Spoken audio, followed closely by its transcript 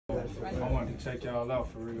I wanted to check y'all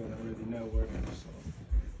out for real and really networking. So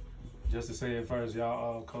just to say it first, y'all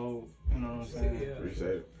all cold. You know what I'm saying? Yeah. Appreciate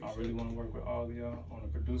it. I really want to work with all of y'all on the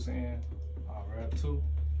producer end. I rap too.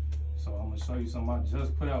 So I'm gonna show you something I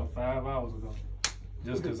just put out 5 hours ago.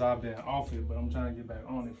 Just cause I've been off it, but I'm trying to get back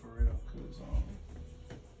on it for real. Cause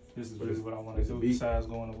this is really what I want to do besides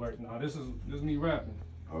going to work. Now this is me rapping.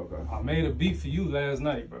 Okay. I made a beat for you last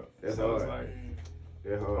night, bro. That's so hard. It's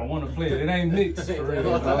like, hard. I want to play it. It ain't mixed for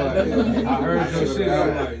real. I heard your shit.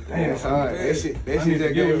 I'm like, damn. That's hard. That shit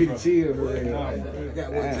that gave me the chill for real. Nah, I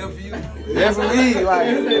got one tip for you. That's for me. Like,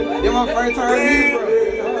 this my first time here,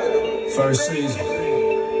 bro. First season.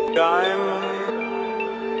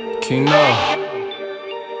 Keeno,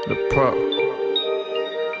 the pro.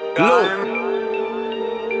 Look.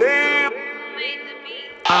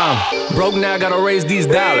 I'm broke now, gotta raise these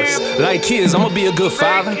dollars. Like kids, I'ma be a good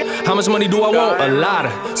father. How much money do I want? A lot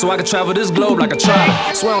of. So I can travel this globe like a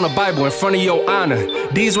trotter. Swear on the Bible in front of your honor.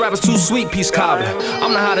 These rappers too sweet, peace cobbler.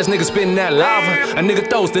 I'm the hottest nigga spitting that lava. A nigga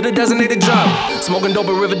throws to the designated driver. Smoking dope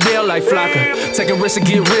at Riverdale like Flocka. Taking risks to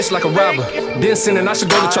get rich like a robber. Then sinning, I should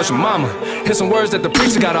go to church with mama. Hear some words that the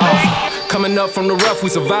preacher got to offer. Coming up from the rough, we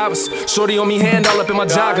survivors. Shorty on me, hand all up in my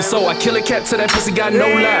jogger. So I kill a cat till that pussy got no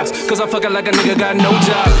lives. Cause I fuck her like a nigga got no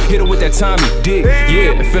job. Hit her with that Tommy dick,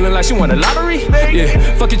 yeah. Feeling like she won the lottery,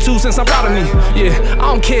 yeah. Fuck you too since I'm proud of me, yeah.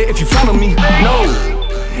 I don't care if you follow me, no.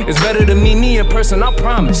 It's better to meet me in person, I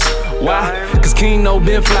promise. Why? Cause Keeno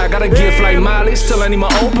been fly, got a gift like mileage till I need my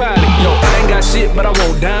own pilot. Yo, I ain't got shit, but I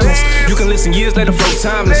want diamonds. You can listen years later, flow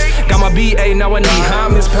timeless. Got my BA, now I need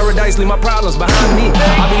homage. Paradise, leave my problems behind me.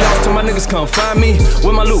 I be lost till my niggas come find me.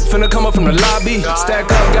 With my loop, finna come up from the lobby. Stack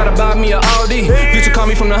up, gotta buy me a Audi. Future call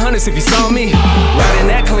me from the hundreds if you saw me. Riding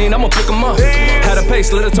that clean, I'ma pick 'em up. Had a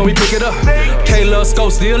pace, let her told me pick it up. K-Love,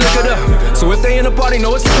 Scope, still lick it up. So if they in the party,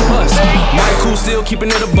 know it's for us. Mike Cool still keeping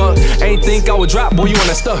it a buck. Ain't think I would drop, boy, you on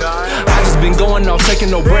that stuff. I just been going off, taking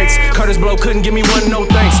no breaks. Curtis Blow couldn't give me one, no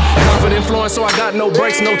thanks. Confident influence, so I got no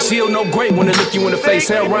breaks. No chill, no great when they look you in the face.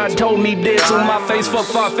 Hell, Ron told me dead to my face. Fuck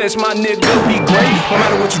far-fetched, my nigga be great. No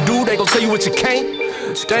matter what you do, they gon' tell you what you can't.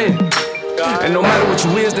 Damn. And no matter what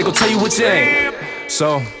you is, they gon' tell you what you ain't.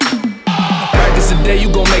 So practice today, you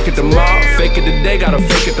gon' make it tomorrow. Fake it today, gotta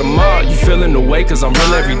fake it tomorrow. You feeling the way, cause I'm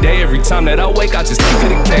real every day. Every time that I wake, I just think of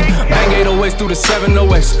the cake. Bang 808s through the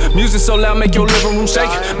 708s. Music so loud, make your living room shake.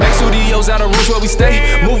 Make studios out of rooms where we stay.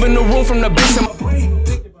 Moving the room from the beats in my brain.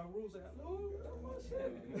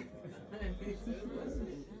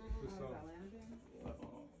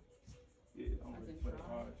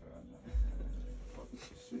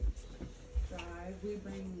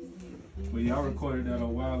 But y'all recorded that a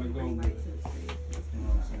while ago. But, you know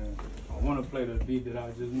what I'm saying? I want to play the beat that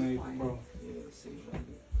I just made, bro.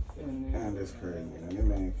 Man, that's crazy, man. That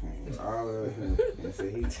man came all over here and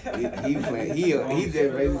said he playing, he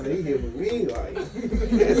just basically he hit with me, like,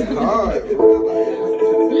 it's hard, bro.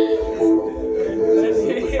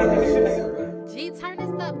 G, turn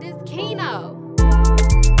this up, this Keeno.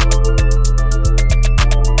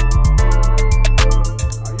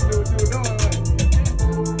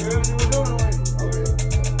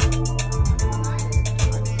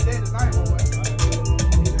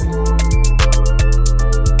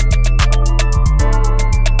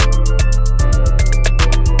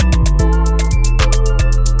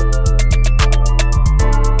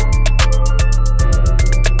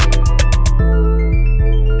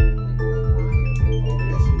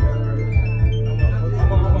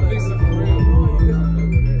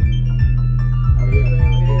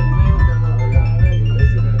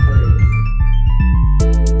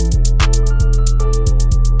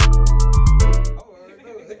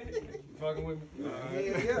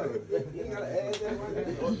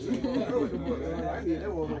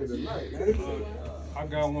 I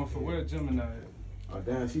got one for where Gemini. Oh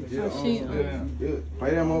damn, she just play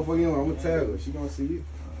that motherfucker on. I'm gonna tag her. She gonna see it.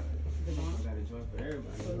 I got a joint for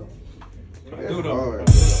everybody. That's hard.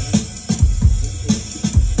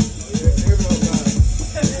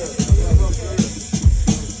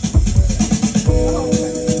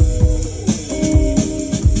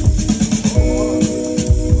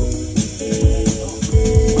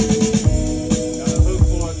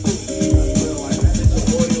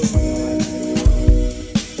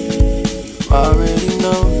 Already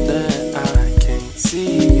know that I can't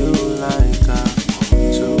see you like I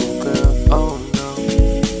want to, girl. Oh no.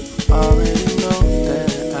 Already know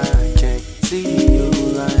that I can't see you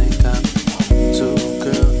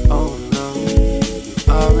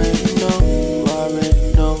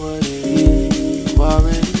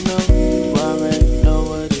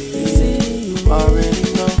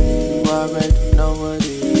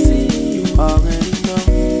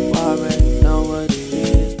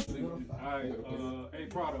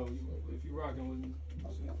Prado, if you rocking with me.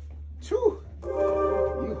 True. You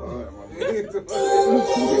hard, my nigga. Too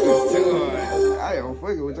hard. I am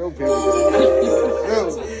fucking with your pimp.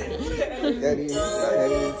 That is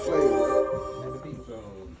flavor.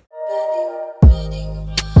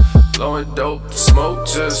 Blowing dope, the smoke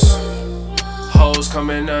just. Hoes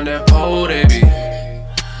coming down that pole, they be.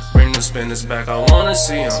 Bring the spinners back, I wanna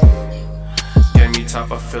see them. Gave me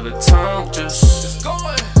top, I feel the tongue just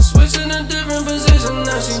going. Switching a different position,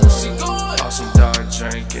 now she going. Bought some dog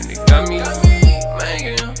drink and it got me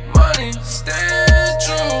making money, stand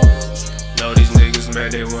true. Know these niggas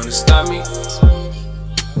mad, they wanna stop me.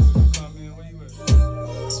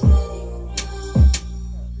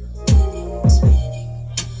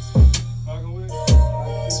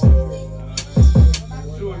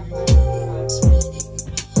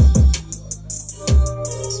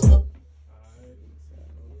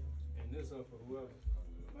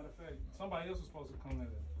 Somebody else was supposed to come in.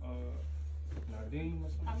 Nadim or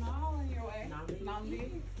something? I'm all on your way.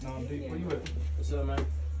 Nadim, where you at? What's up, man?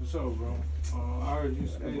 What's up, bro? I heard you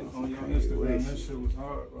spit on your Instagram. That shit was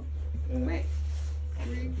hard, bro. Wait.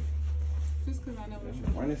 Just because I know what you're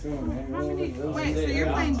Run it soon, man. How many? Wait, so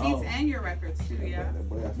you're playing beats and your records too, yeah?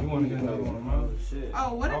 You want to get another one of mine?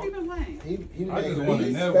 Oh, what have you been playing? I just want to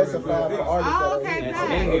never specify for artists. Oh, okay,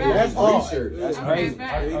 That's research. That's crazy.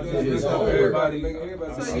 Everybody.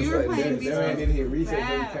 So you're playing beats in here research.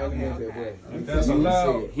 If that's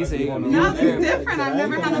allowed, he said he want No, it's different. I've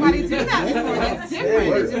never had nobody do that before. It's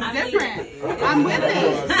different. It's just different. I'm with it.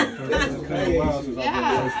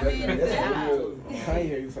 Yeah, I mean, yeah. I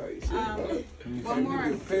hear you talking shit. One more.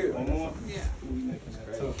 One more? Yeah. We making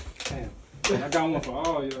that tough. Damn. I got one for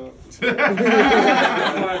all y'all. I'm going to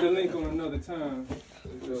have the link on another time.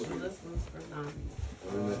 This one's for Nami.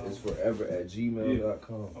 It's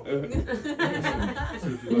forever@gmail.com. See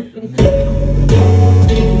if you like that.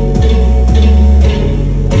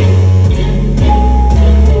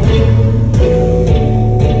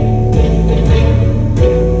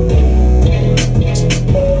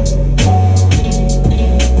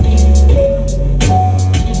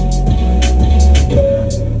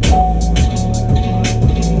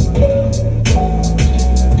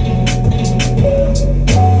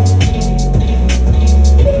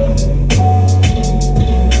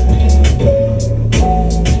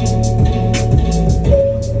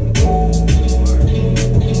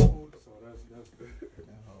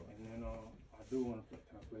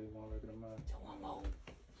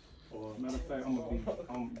 Or matter of fact, I'm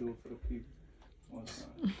gonna do it for the people one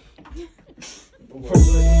time.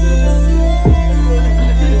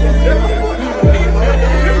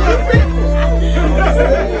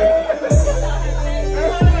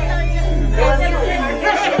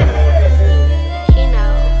 Keeno,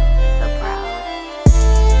 the proud.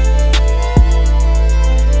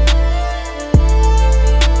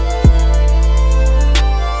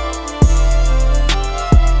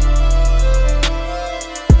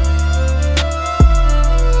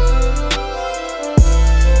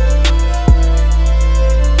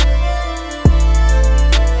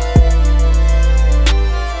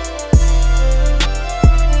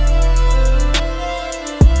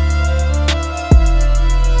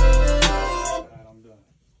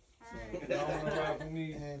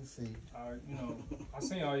 I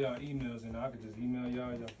seen all y'all emails and I could just email y'all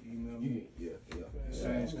can email me. Yeah.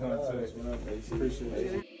 Exchange contacts, whatever. Appreciate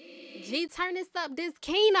it. G, turn this up, this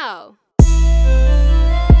Keeno.